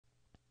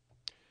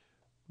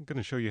I'm going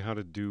to show you how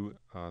to do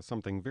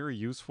something very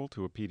useful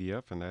to a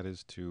PDF, and that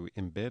is to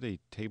embed a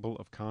table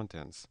of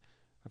contents.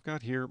 I've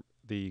got here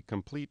the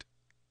complete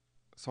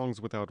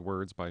Songs Without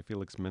Words by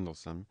Felix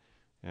Mendelssohn,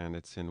 and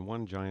it's in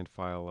one giant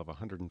file of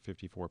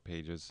 154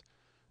 pages,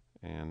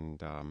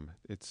 and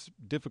it's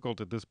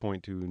difficult at this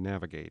point to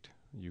navigate.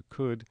 You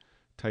could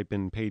type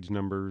in page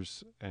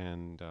numbers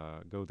and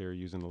go there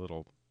using the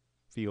little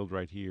field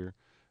right here,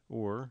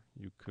 or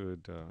you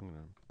could, I'm going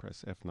to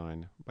press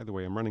F9. By the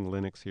way, I'm running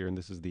Linux here, and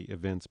this is the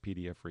Events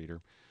PDF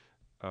reader.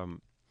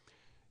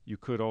 You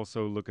could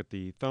also look at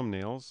the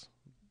thumbnails,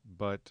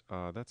 but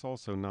that's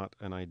also not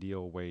an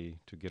ideal way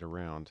to get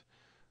around.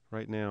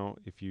 Right now,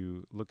 if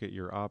you look at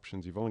your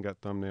options, you've only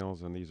got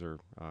thumbnails, and these are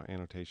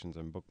annotations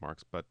and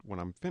bookmarks. But when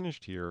I'm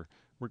finished here,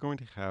 we're going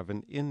to have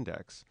an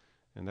index,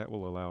 and that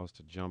will allow us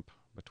to jump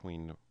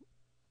between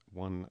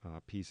one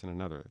piece and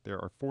another. There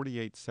are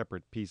 48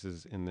 separate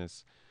pieces in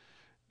this,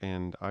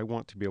 and I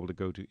want to be able to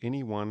go to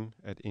any one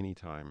at any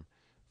time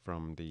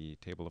from the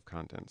table of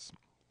contents.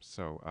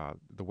 So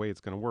the way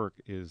it's going to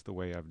work is the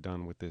way I've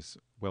done with this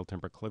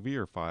Well-Tempered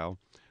Clavier file,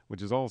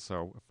 which is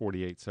also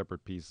 48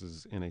 separate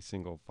pieces in a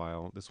single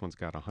file. This one's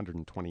got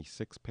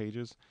 126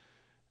 pages,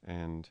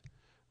 and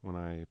when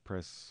I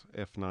press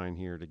F9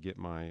 here to get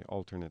my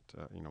alternate,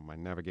 my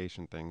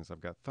navigation things,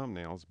 I've got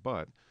thumbnails,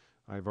 but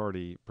I've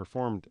already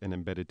performed an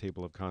embedded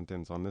table of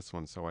contents on this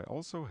one, so I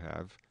also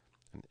have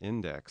an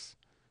index.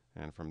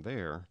 And from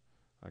there,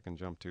 I can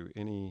jump to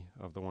any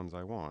of the ones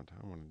I want.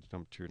 I want to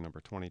jump to number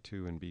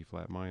 22 in B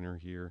flat minor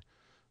here.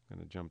 I'm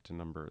going to jump to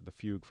the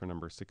fugue for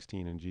number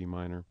 16 in G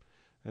minor.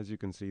 As you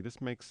can see,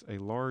 this makes a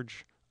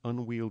large,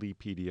 unwieldy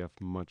PDF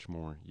much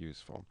more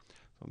useful.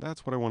 So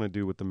that's what I want to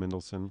do with the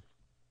Mendelssohn.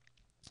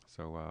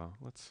 So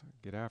let's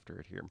get after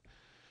it here.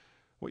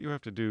 What you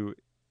have to do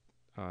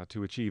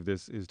to achieve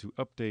this is to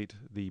update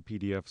the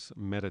PDF's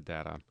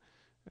metadata.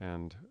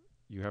 And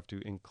you have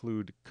to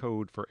include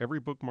code for every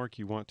bookmark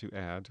you want to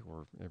add,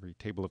 or every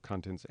table of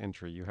contents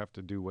entry. You have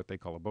to do what they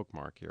call a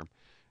bookmark here.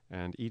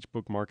 And each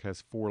bookmark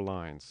has 4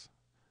 lines.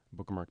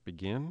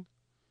 BookmarkBegin,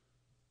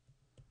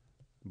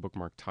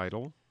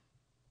 BookmarkTitle,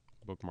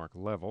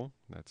 BookmarkLevel,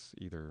 that's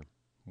either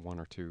 1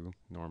 or 2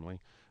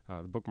 normally.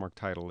 The bookmark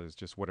title is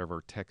just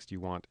whatever text you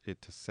want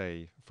it to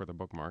say for the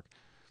bookmark.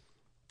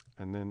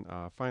 And then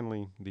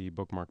finally, the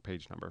bookmark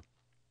page number.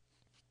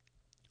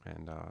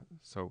 And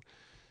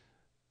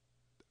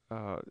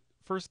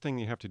first thing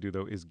you have to do,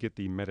 though, is get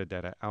the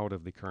metadata out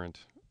of the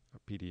current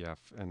PDF.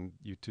 And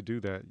to do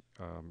that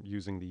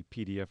using the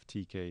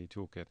pdftk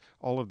toolkit.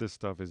 All of this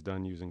stuff is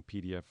done using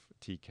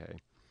pdftk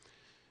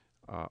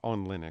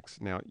on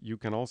Linux. Now, you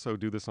can also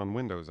do this on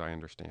Windows, I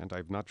understand.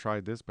 I've not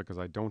tried this because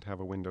I don't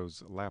have a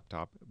Windows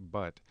laptop,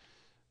 but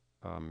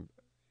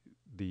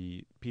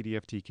the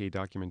pdftk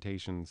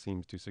documentation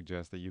seems to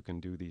suggest that you can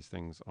do these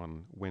things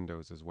on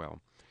Windows as well.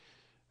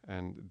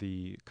 And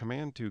the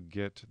command to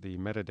get the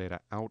metadata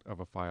out of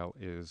a file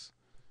is,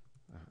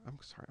 I'm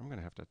sorry, I'm going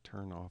to have to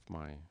turn off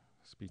my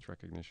speech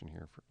recognition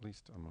here for at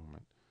least a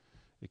moment.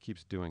 It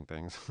keeps doing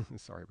things.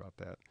 Sorry about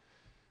that.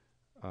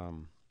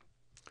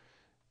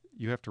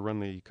 You have to run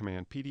the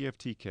command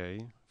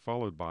pdftk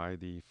followed by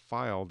the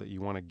file that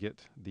you want to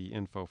get the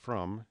info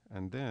from,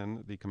 and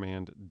then the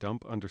command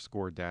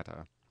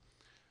dump_data.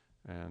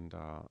 And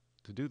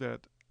to do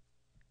that,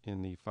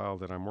 in the file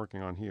that I'm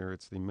working on here,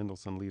 it's the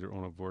Mendelssohn Lieder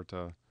ohne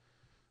Worte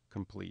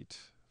complete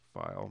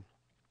file.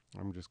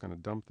 I'm just going to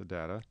dump the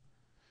data,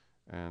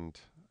 and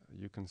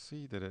you can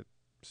see that it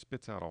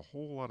spits out a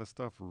whole lot of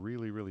stuff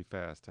really, really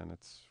fast, and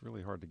it's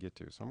really hard to get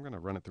to. So I'm going to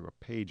run it through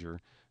a pager,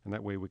 and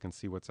that way we can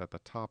see what's at the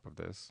top of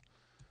this.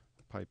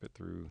 Pipe it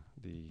through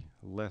the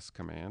less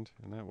command,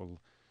 and that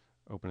will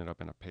open it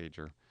up in a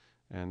pager.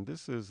 And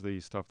this is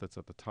the stuff that's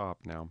at the top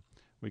now.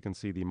 We can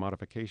see the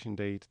modification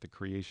date, the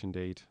creation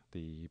date,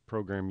 the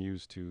program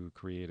used to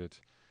create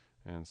it,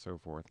 and so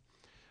forth.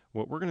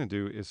 What we're going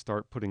to do is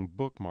start putting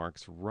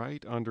bookmarks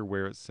right under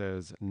where it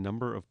says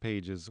number of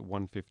pages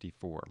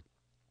 154,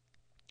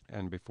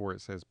 and before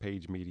it says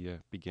page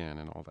media begin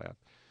and all that.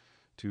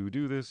 To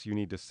do this, you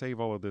need to save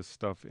all of this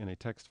stuff in a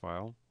text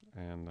file,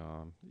 and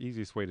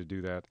easiest way to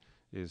do that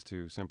is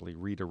to simply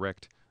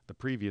redirect the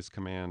previous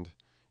command.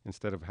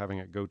 Instead of having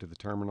it go to the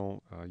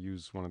terminal,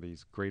 use one of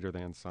these greater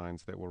than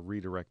signs that will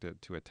redirect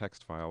it to a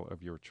text file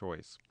of your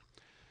choice.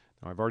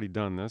 Now, I've already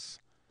done this,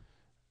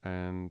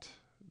 and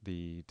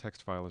the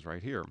text file is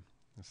right here.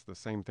 It's the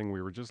same thing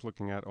we were just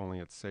looking at, only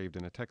it's saved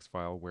in a text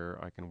file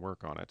where I can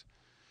work on it.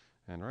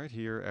 And right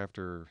here,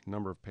 after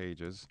number of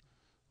pages,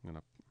 I'm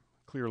going to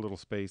clear a little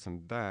space,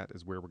 and that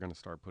is where we're going to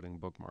start putting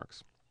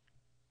bookmarks.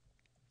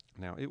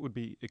 Now, it would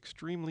be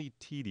extremely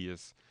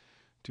tedious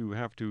to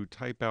have to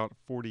type out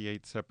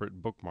 48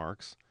 separate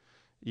bookmarks,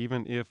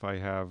 even if I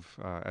have,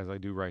 as I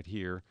do right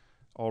here,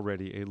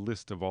 already a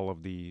list of all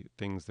of the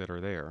things that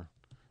are there.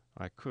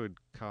 I could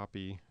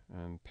copy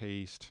and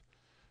paste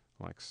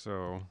like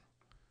so,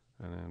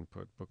 and then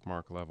put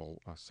bookmark level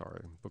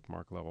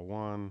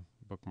 1,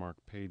 bookmark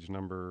page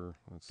number,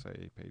 let's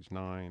say page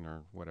 9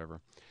 or whatever.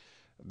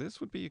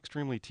 This would be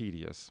extremely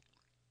tedious.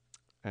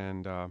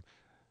 And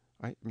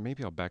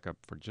Maybe I'll back up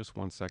for just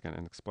 1 second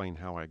and explain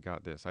how I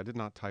got this. I did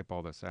not type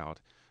all this out.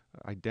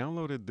 I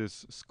downloaded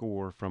this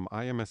score from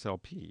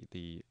IMSLP,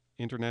 the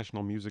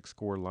International Music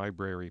Score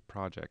Library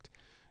Project.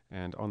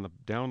 And on the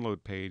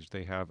download page,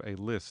 they have a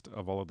list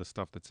of all of the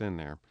stuff that's in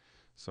there.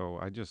 So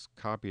I just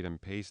copied and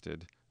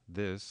pasted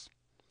this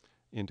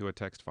into a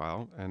text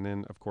file. And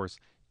then, of course,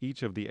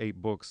 each of the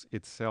 8 books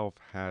itself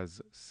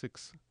has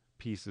 6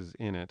 pieces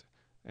in it.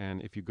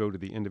 And if you go to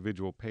the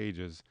individual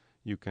pages,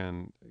 you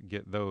can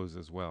get those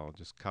as well.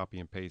 Just copy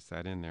and paste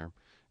that in there.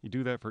 You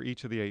do that for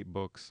each of the 8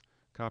 books.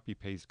 Copy,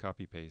 paste,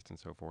 and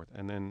so forth.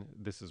 And then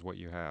this is what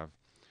you have.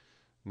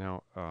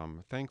 Now,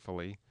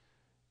 thankfully,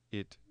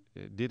 it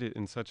did it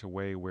in such a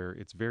way where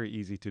it's very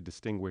easy to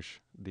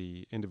distinguish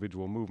the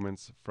individual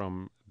movements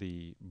from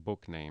the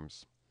book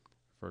names.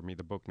 For me,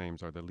 the book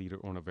names are the Lieder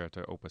ohne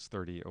Wörter, Opus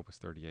 30, Opus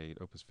 38,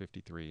 Opus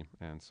 53,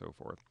 and so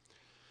forth.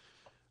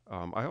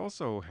 I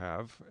also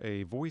have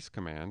a voice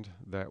command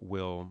that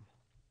will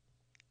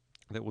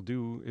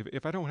do,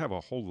 if I don't have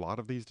a whole lot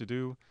of these to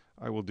do,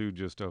 I will do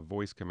just a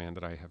voice command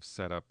that I have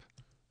set up,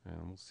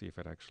 and we'll see if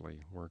it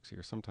actually works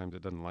here. Sometimes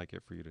it doesn't like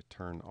it for you to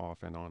turn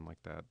off and on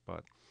like that,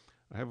 but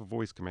I have a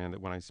voice command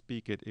that when I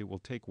speak it, it will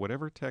take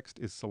whatever text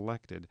is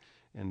selected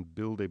and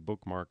build a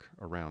bookmark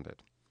around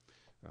it.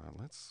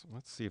 Let's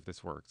see if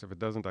this works. If it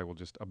doesn't, I will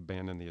just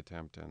abandon the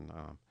attempt and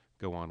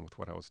go on with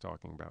what I was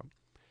talking about.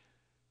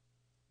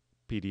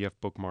 PDF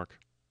bookmark.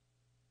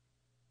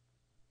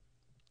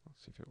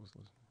 Let's see if it was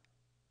listening.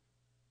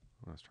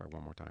 Let's try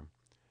one more time.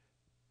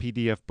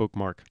 PDF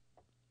bookmark.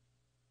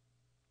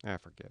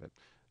 Forget it.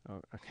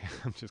 Okay,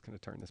 I'm just going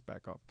to turn this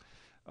back off.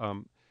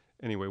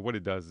 Anyway, what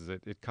it does is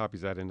it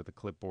copies that into the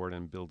clipboard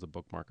and builds a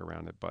bookmark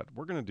around it. But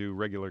we're going to do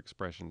regular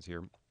expressions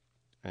here.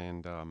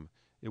 And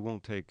it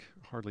won't take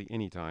hardly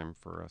any time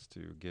for us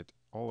to get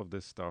all of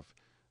this stuff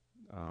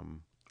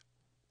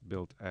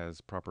built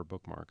as proper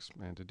bookmarks.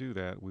 And to do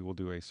that, we will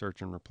do a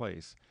search and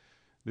replace.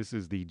 This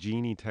is the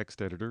Genie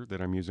text editor that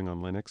I'm using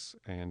on Linux,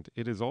 and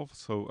it is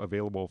also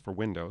available for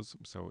Windows.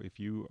 So if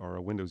you are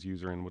a Windows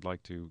user and would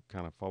like to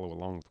kind of follow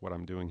along with what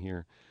I'm doing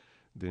here,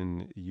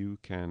 then you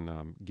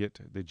can get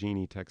the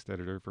Genie text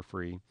editor for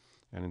free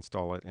and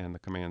install it, and the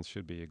commands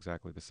should be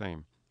exactly the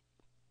same.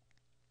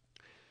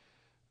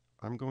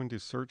 I'm going to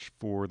search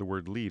for the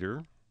word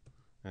leader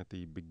at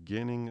the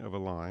beginning of a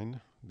line.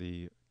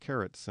 The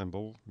caret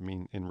symbol,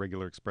 in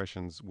regular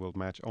expressions, will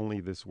match only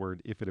this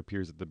word if it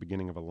appears at the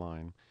beginning of a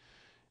line.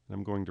 And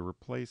I'm going to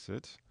replace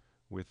it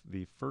with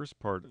the first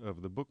part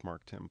of the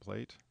bookmark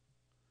template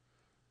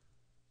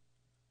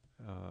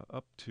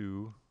up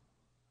to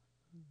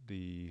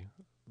the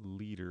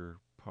leader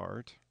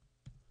part,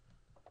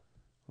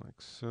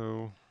 like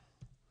so.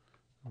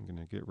 I'm going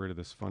to get rid of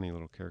this funny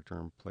little character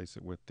and replace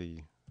it with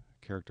the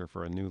character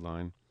for a new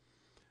line.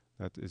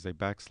 That is a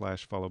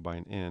backslash followed by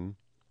an N.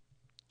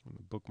 On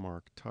the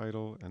bookmark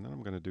title, and then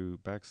I'm going to do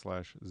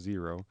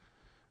 \0,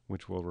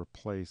 which will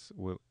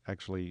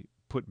actually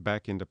put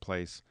back into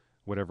place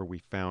whatever we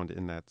found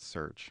in that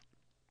search.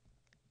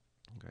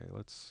 Okay,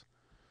 let's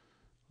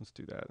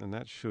do that, and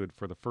that should,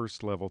 for the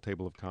first level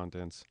table of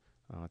contents,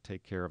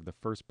 take care of the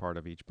first part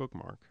of each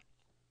bookmark.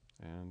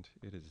 And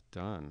it is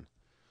done.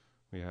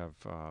 We have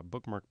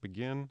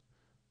BookmarkBegin,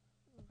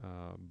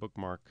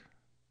 bookmark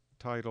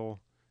title,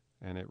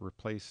 and it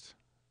replaced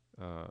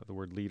the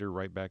word leader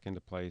right back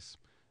into place.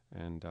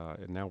 And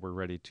now we're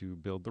ready to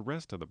build the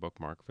rest of the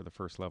bookmark for the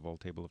first level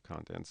table of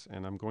contents.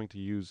 And I'm going to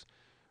use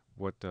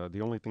the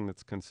only thing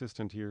that's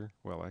consistent here,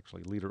 well,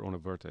 actually, Lieder ohne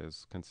Wörter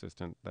is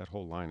consistent, that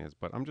whole line is,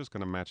 but I'm just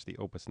going to match the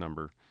opus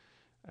number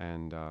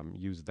and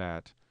use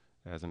that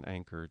as an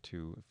anchor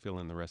to fill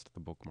in the rest of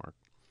the bookmark.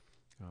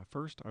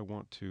 First, I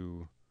want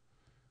to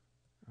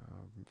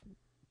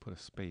put a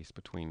space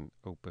between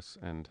opus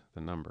and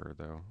the number,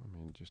 though.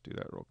 Let me just do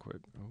that real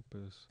quick.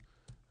 Opus,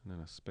 and then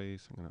a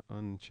space. I'm going to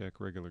uncheck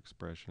regular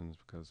expressions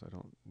because I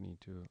don't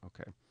need to.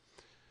 Okay.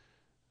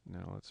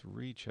 Now let's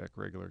recheck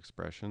regular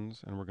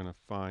expressions, and we're going to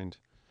find,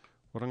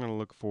 what I'm going to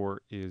look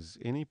for is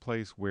any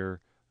place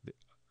where the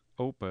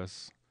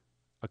opus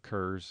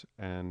occurs,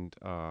 and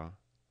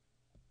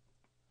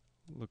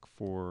look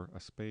for a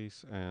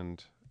space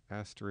and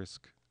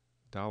asterisk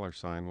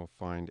 $sign will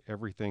find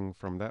everything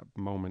from that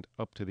moment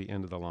up to the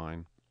end of the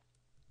line.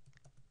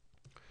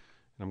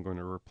 And I'm going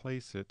to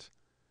replace it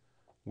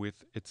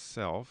with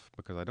itself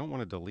because I don't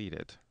want to delete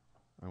it.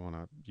 I want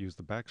to use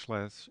the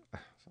backslash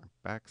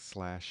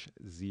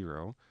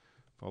 0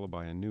 followed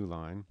by a new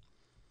line.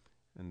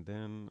 And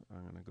then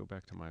I'm going to go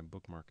back to my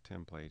bookmark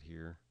template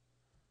here.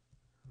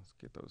 Let's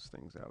get those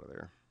things out of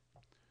there.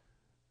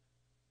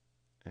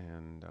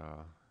 And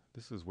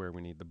this is where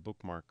we need the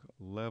bookmark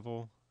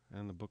level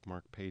and the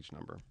bookmark page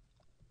number.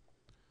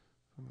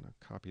 I'm going to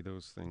copy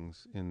those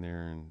things in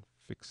there and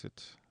fix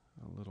it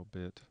a little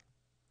bit.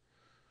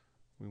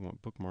 We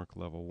want bookmark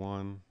level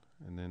 1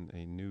 and then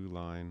a new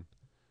line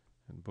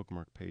and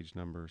bookmark page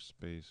number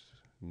space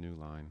new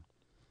line.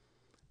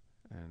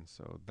 And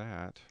so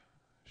that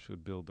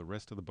should build the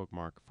rest of the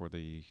bookmark for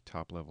the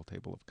top level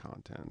table of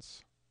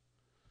contents.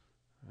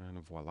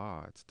 And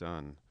voila, it's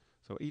done.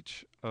 So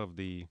each of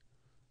the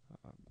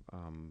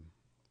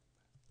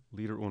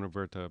Leader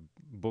Univerta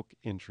book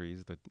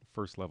entries, the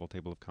first level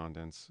table of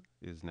contents,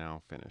 is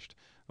now finished.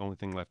 The only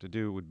thing left to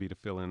do would be to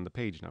fill in the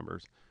page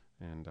numbers.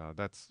 And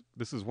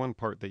this is one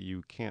part that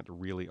you can't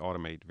really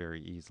automate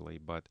very easily,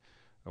 but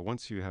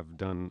once you have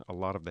done a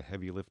lot of the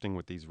heavy lifting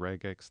with these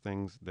regex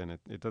things, then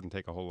it doesn't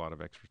take a whole lot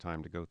of extra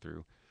time to go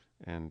through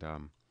and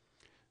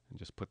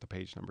just put the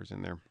page numbers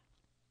in there.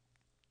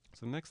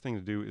 So the next thing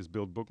to do is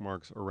build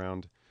bookmarks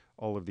around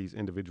all of these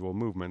individual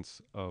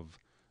movements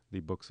of the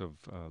books of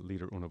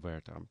Leader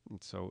Univerta.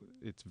 And so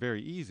it's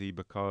very easy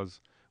because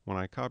when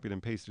I copied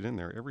and pasted in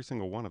there, every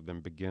single one of them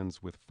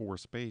begins with 4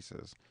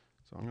 spaces.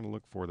 So I'm going to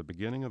look for the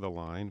beginning of the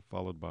line,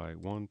 followed by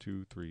 1,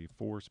 2, 3,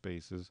 4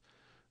 spaces.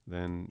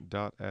 Then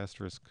dot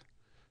asterisk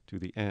to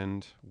the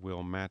end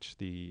will match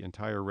the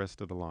entire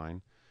rest of the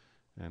line.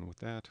 And with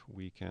that,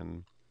 we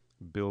can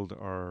build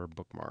our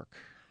bookmark.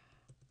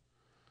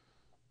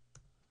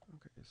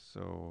 Okay,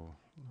 so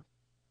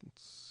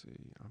let's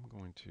see.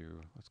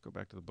 Let's go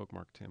back to the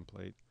bookmark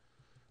template.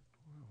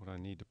 What I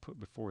need to put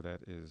before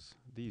that is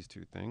these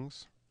two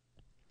things.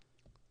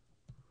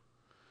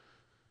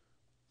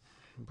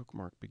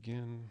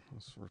 BookmarkBegin.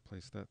 Let's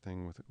replace that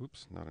thing with,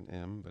 oops, not an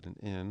M, but an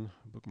N.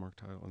 Bookmark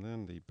title. And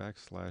then the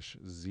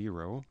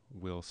 \0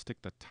 will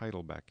stick the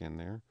title back in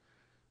there.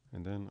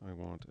 And then I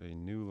want a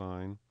new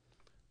line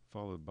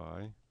followed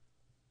by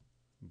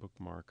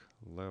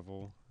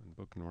BookmarkLevel and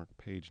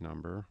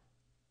BookmarkPageNumber.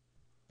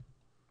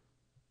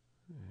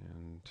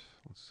 And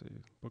let's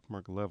see,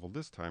 BookmarkLevel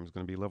this time is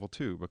going to be level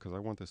 2 because I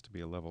want this to be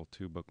a level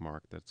 2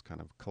 bookmark that's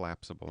kind of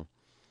collapsible.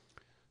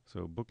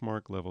 So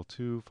BookmarkLevel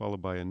 2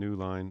 followed by a new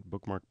line,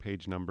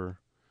 BookmarkPageNumber,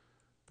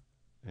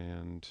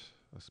 and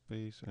a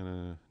space and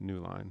a new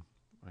line.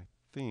 I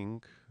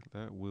think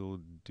that will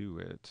do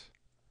it.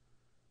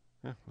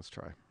 Yeah, let's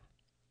try.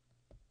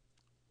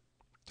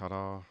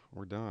 Ta-da,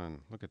 we're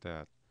done. Look at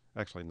that.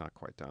 Actually, not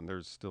quite done.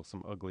 There's still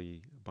some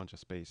ugly bunch of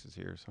spaces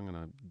here, so I'm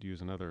going to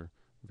use another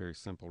very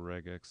simple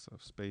regex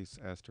of space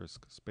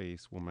asterisk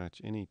space will match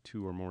any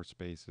 2 or more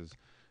spaces,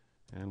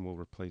 and we'll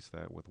replace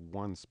that with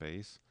 1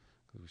 space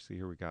because we see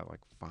here we got like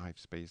 5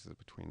 spaces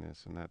between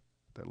this, and that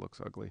looks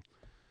ugly.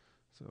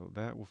 So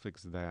that will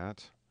fix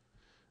that.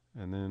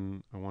 And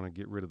then I want to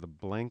get rid of the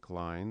blank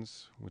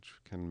lines, which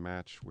can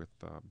match with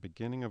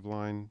beginning of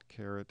line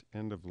caret,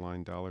 end of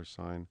line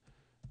 $,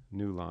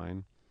 new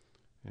line,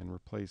 and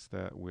replace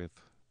that with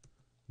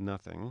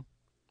nothing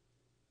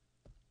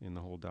in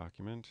the whole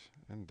document.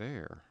 And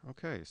there.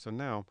 Okay, so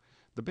now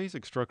the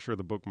basic structure of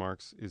the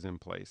bookmarks is in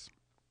place.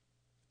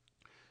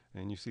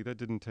 And you see that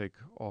didn't take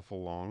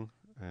awful long,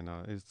 and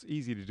it's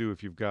easy to do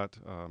if you've got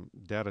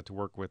data to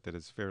work with that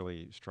is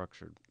fairly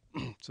structured.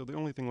 So the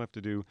only thing left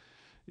to do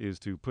is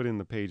to put in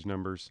the page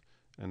numbers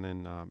and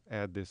then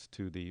add this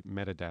to the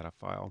metadata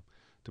file.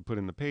 To put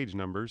in the page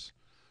numbers,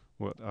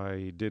 what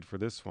I did for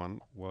this one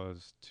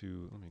was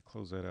to, let me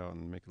close that out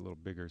and make it a little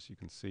bigger so you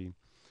can see.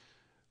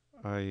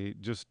 I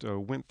just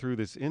went through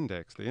this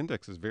index. The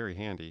index is very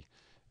handy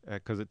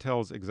because it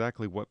tells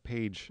exactly what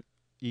page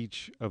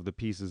each of the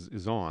pieces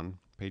is on.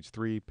 Page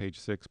 3, page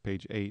 6,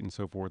 page 8, and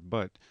so forth.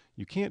 But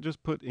you can't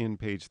just put in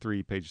page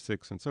 3, page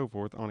 6, and so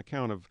forth on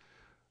account of,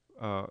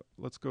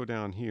 let's go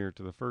down here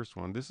to the first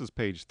one. This is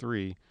page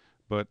 3,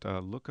 but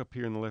look up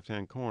here in the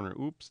left-hand corner.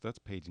 Oops, that's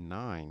page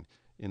 9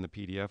 in the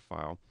PDF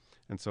file.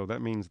 And so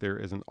that means there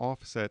is an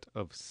offset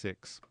of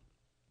 6.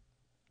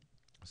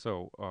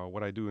 So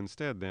what I do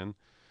instead then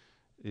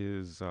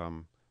is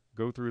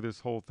go through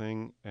this whole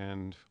thing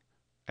and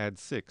add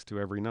 6 to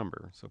every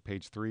number. So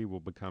page 3 will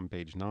become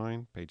page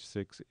 9, page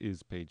 6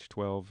 is page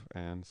 12,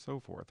 and so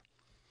forth.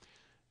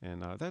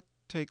 And that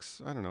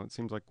takes, I don't know, it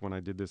seems like when I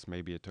did this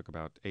maybe it took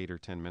about 8 or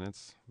 10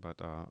 minutes,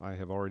 but I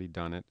have already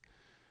done it,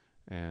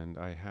 and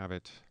I have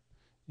it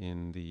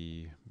in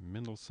the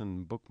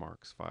Mendelssohn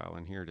bookmarks file,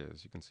 and here it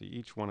is. You can see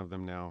each one of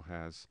them now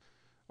has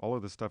all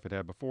of the stuff it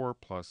had before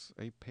plus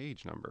a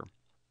page number.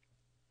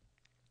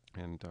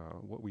 And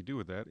what we do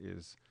with that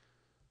is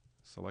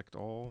select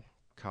all,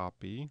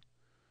 copy,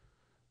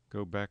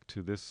 go back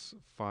to this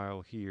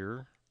file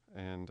here,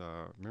 and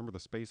remember the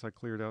space I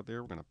cleared out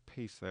there? We're going to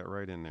paste that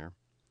right in there.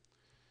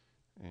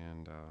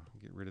 And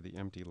get rid of the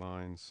empty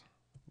lines.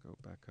 Go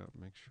back up,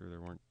 make sure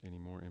there weren't any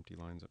more empty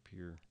lines up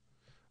here.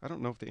 I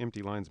don't know if the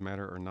empty lines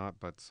matter or not,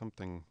 but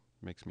something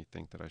makes me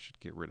think that I should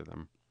get rid of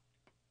them.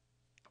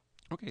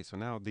 Okay, so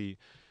now the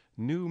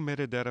new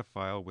metadata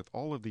file with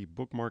all of the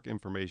bookmark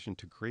information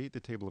to create the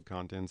table of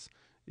contents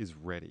is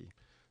ready.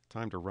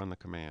 Time to run the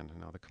command.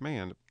 Now the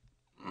command,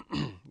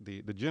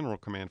 the general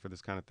command for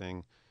this kind of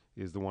thing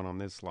is the one on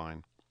this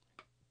line,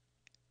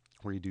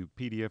 where you do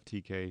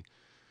pdftk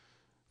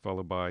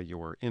followed by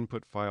your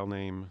input file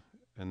name,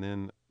 and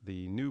then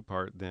the new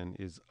part then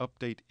is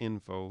update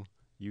info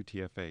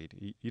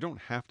UTF-8. You don't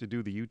have to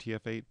do the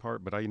UTF-8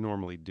 part, but I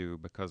normally do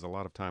because a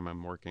lot of time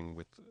I'm working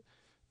with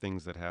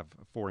things that have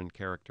foreign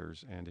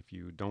characters, and if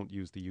you don't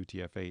use the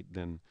UTF-8,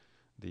 then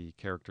the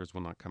characters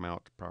will not come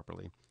out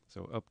properly.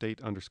 So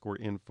update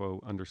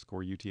 _info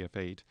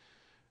 _UTF-8.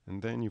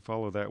 And then you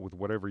follow that with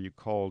whatever you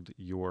called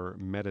your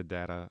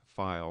metadata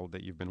file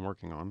that you've been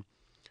working on.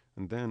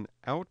 And then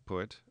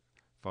output,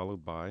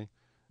 followed by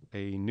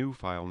a new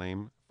file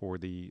name for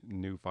the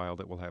new file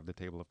that will have the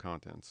table of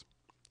contents.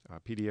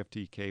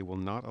 pdftk will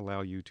not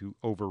allow you to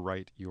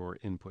overwrite your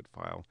input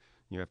file.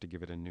 You have to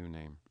give it a new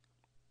name.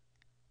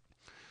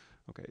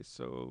 Okay,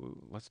 so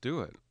let's do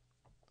it.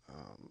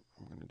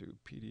 I'm going to do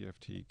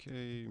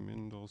pdftk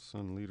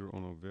Mendelssohn Lieder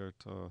ohne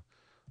Wörter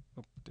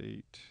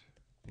update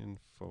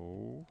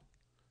info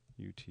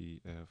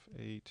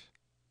utf8,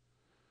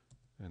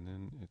 and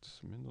then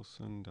it's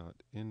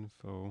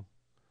mendelssohn.info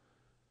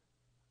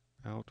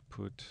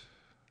output.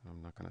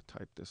 I'm not going to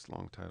type this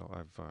long title.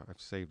 I've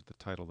saved the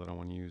title that I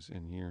want to use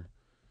in here,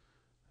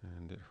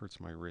 and it hurts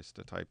my wrist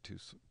to type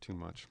too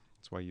much.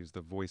 That's why I use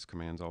the voice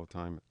commands all the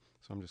time.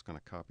 So I'm just going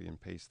to copy and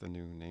paste the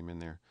new name in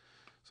there.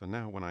 So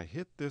now when I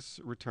hit this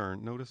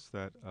return, notice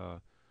that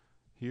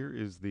here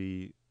is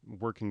the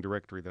working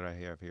directory that I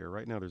have here.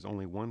 Right now there's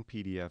only one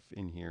PDF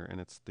in here,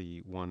 and it's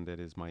the one that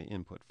is my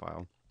input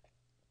file.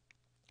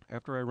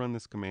 After I run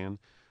this command,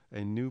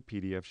 a new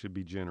PDF should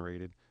be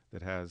generated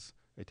that has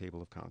a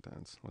table of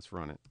contents. Let's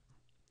run it.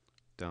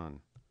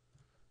 Done.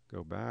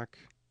 Go back,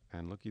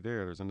 and looky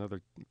there, there's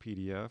another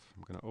PDF.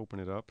 I'm going to open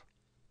it up.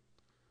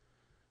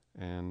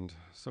 And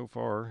so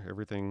far,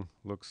 everything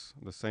looks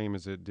the same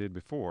as it did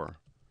before.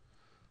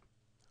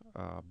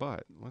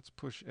 But let's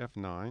push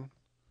F9.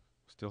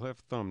 Still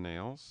have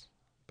thumbnails,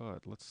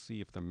 but let's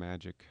see if the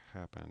magic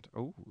happened.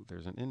 Oh,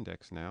 there's an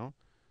index now,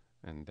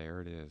 and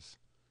there it is.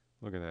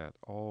 Look at that.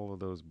 All of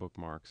those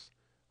bookmarks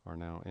are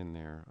now in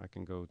there. I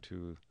can go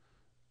to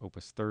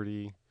Opus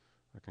 30.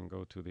 I can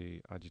go to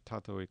the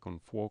Agitato e con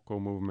fuoco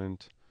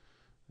movement,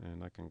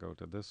 and I can go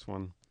to this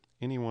one.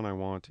 Any one I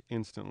want,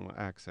 instant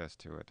access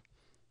to it.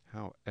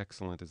 How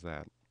excellent is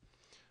that?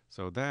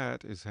 So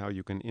that is how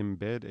you can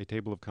embed a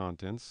table of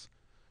contents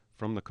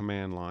from the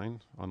command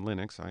line on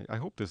Linux. I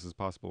hope this is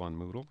possible on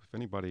Moodle. If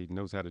anybody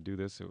knows how to do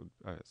this,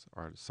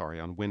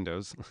 on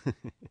Windows. I've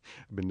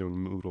been doing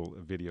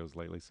Moodle videos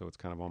lately, so it's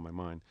kind of on my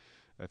mind.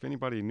 If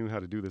anybody knew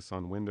how to do this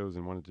on Windows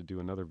and wanted to do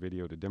another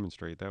video to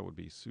demonstrate, that would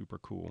be super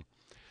cool.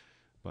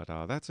 But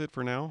that's it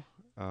for now.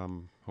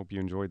 Hope you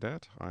enjoyed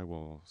that. I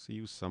will see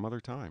you some other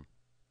time.